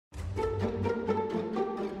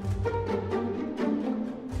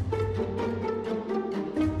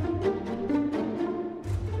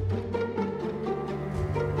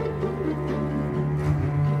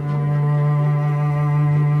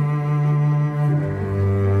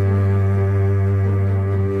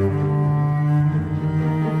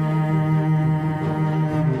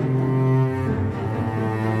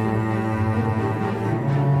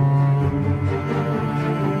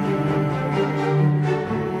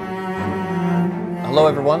Hello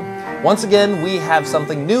everyone. Once again, we have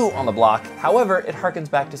something new on the block. However, it harkens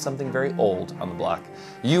back to something very old on the block.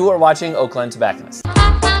 You are watching Oakland Tobacconist.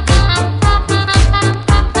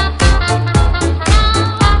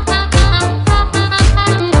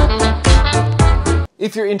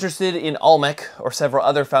 If you're interested in Olmec or several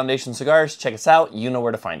other Foundation cigars, check us out. You know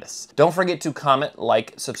where to find us. Don't forget to comment,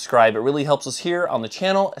 like, subscribe. It really helps us here on the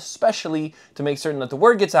channel, especially to make certain that the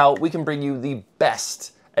word gets out. We can bring you the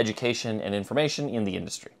best education and information in the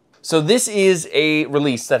industry. So this is a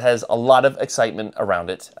release that has a lot of excitement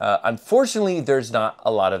around it. Unfortunately, there's not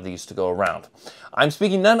a lot of these to go around. I'm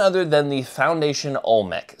speaking none other than the Foundation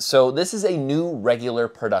Olmec. So this is a new regular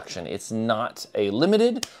production. It's not a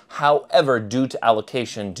limited. However, due to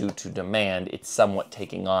allocation, due to demand, it's somewhat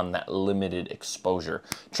taking on that limited exposure.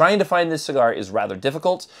 Trying to find this cigar is rather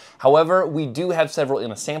difficult. However, we do have several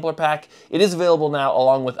in a sampler pack. It is available now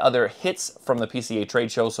along with other hits from the PCA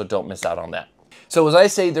trade show, so don't miss out on that. So as I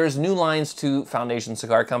say, there's new lines to Foundation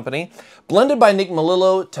Cigar Company. Blended by Nick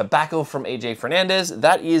Melillo, tobacco from AJ Fernandez,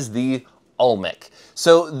 that is the Olmec.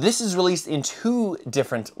 So this is released in two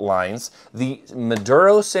different lines, the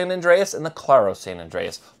Maduro San Andres and the Claro San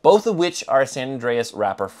Andres, both of which are San Andres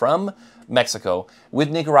wrapper from Mexico with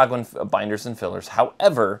Nicaraguan binders and fillers.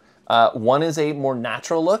 However, one is a more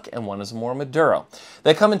natural look and one is more Maduro.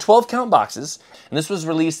 They come in 12 count boxes, and this was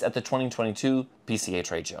released at the 2022 PCA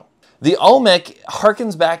trade show. The Olmec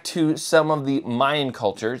harkens back to some of the Mayan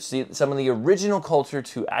culture, some of the original culture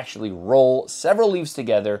to actually roll several leaves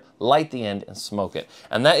together, light the end, and smoke it.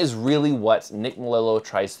 And that is really what Nick Melillo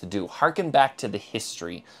tries to do, harken back to the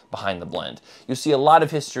history behind the blend. You see a lot of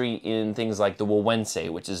history in things like the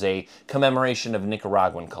Huawense, which is a commemoration of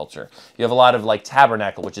Nicaraguan culture. You have a lot of like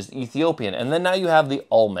Tabernacle, which is Ethiopian. And then now you have the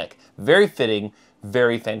Olmec, very fitting,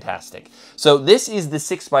 very fantastic. So this is the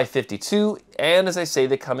 6x52, and as I say,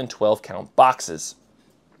 they come in 12 count boxes.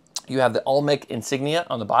 You have the Olmec insignia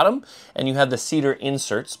on the bottom, and you have the cedar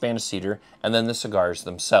insert, Spanish cedar, and then the cigars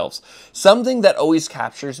themselves. Something that always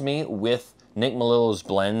captures me with Nick Melillo's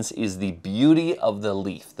blends is the beauty of the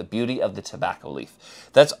leaf, the beauty of the tobacco leaf.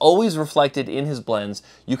 That's always reflected in his blends.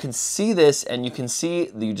 You can see this, and you can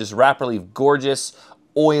see the just wrapper leaf, gorgeous,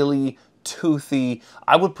 oily, toothy.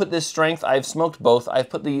 I would put this strength, I've smoked both, I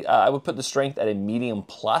would put the strength at a medium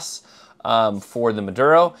plus for the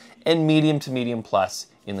Maduro, and medium to medium plus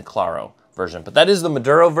in the Claro version. But that is the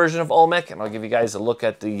Maduro version of Olmec, and I'll give you guys a look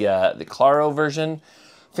at the Claro version.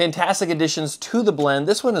 Fantastic additions to the blend.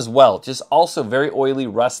 This one as well, just also very oily,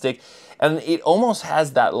 rustic, and it almost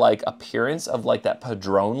has that like appearance of like that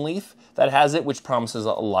padron leaf that has it, which promises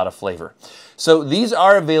a lot of flavor. So these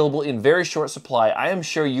are available in very short supply. I am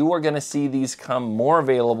sure you are going to see these come more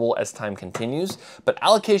available as time continues, but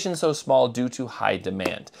allocation is so small due to high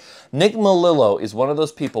demand. Nick Melillo is one of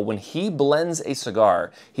those people, when he blends a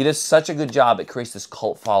cigar, he does such a good job, it creates this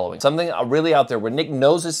cult following. Something really out there where Nick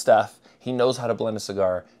knows his stuff, he knows how to blend a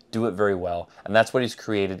cigar, do it very well, and that's what he's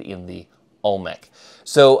created in the Olmec.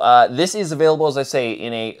 So this is available, as I say,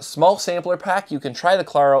 in a small sampler pack. You can try the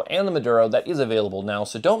Claro and the Maduro. That is available now,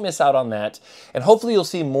 so don't miss out on that. And hopefully you'll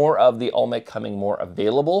see more of the Olmec coming more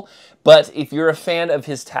available. But if you're a fan of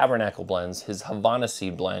his Tabernacle blends, his Havana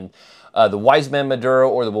seed blend, the Wise Man Maduro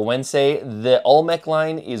or the Huawense, the Olmec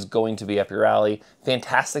line is going to be up your alley.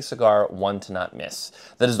 Fantastic cigar, one to not miss.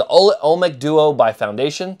 That is the Olmec Duo by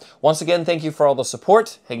Foundation. Once again, thank you for all the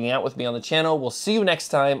support, hanging out with me on the channel. We'll see you next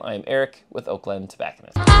time. I'm Eric with Oakland Tobacconist.